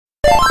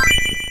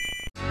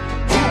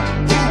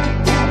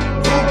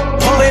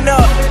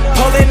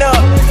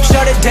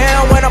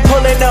down when I'm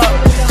pulling up.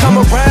 Come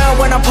around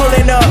when I'm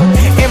pulling up.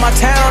 In my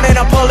town and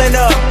I'm pulling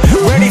up.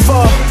 Ready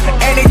for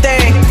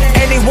anything,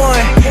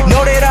 anyone.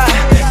 Know that I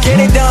get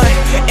it done.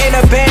 In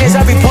the bands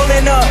I be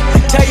pulling up.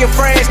 Tell your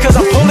friends cause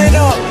I'm pulling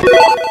up.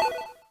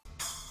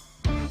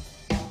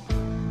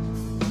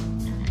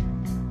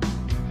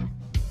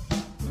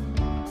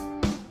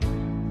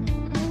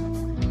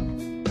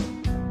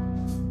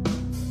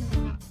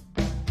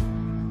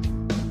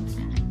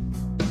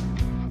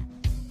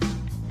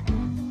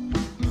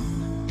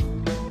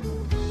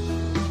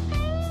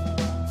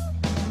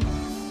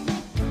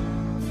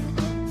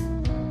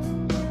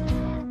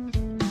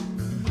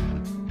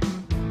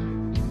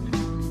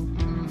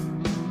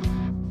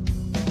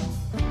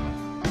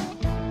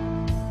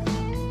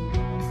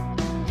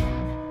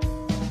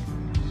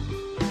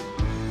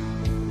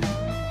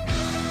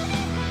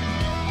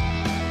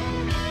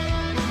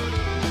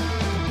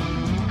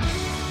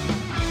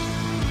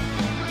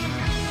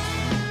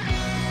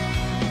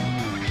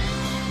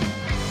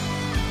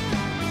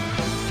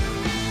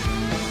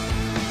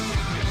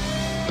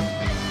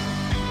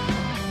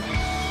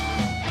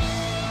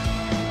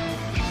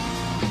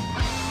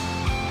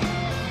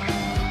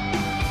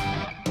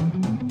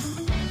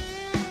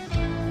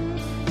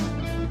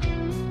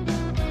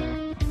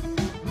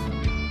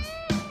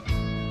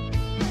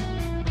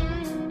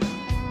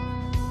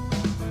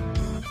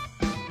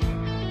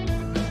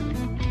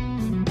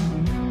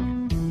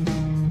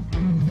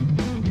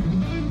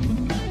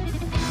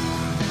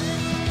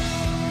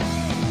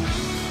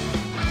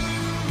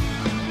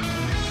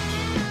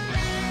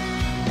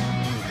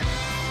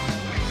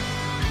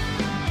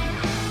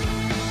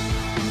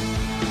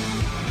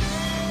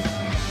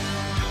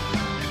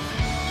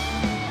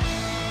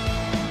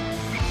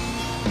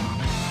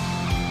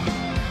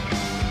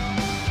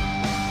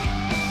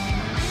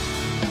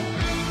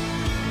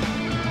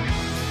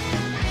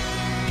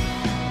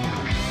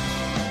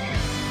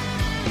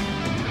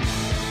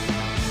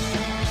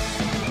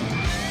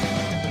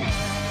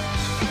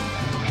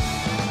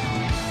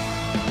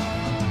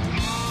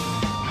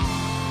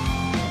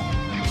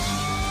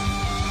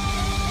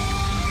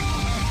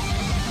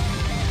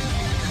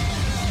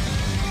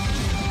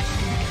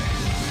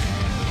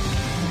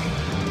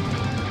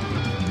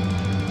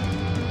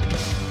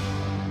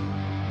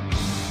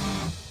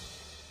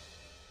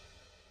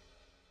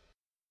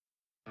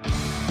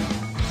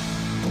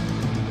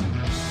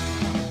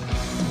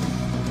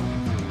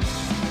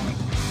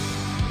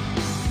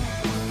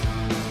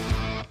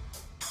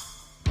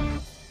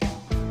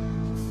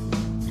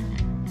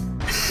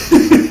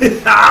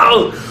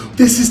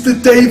 This is the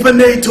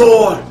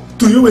Davinator.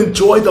 Do you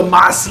enjoy the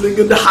muscling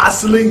and the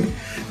hustling?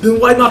 Then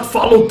why not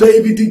follow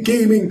Davey the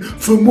Gaming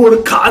for more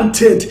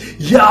content?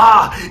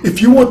 Yeah,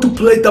 if you want to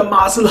play the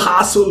muscle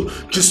hustle,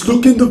 just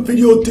look in the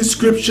video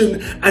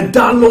description and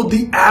download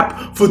the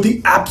app for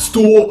the App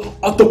Store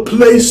or the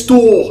Play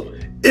Store.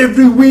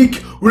 Every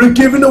week we're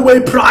giving away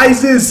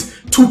prizes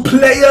to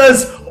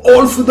players,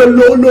 all for the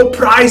low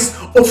price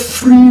of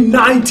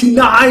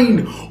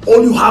 $3.99.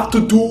 All you have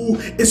to do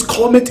is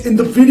comment in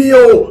the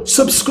video,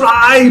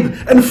 subscribe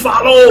and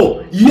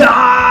follow.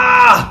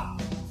 Yeah!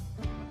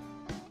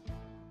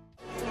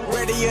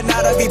 Ready or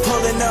not, I be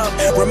pulling up.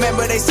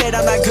 Remember they said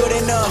I'm not good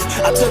enough.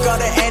 I took all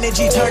the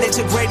energy, turned it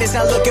to greatness.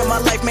 Now look at my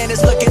life, man,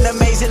 it's looking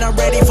amazing. I'm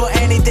ready for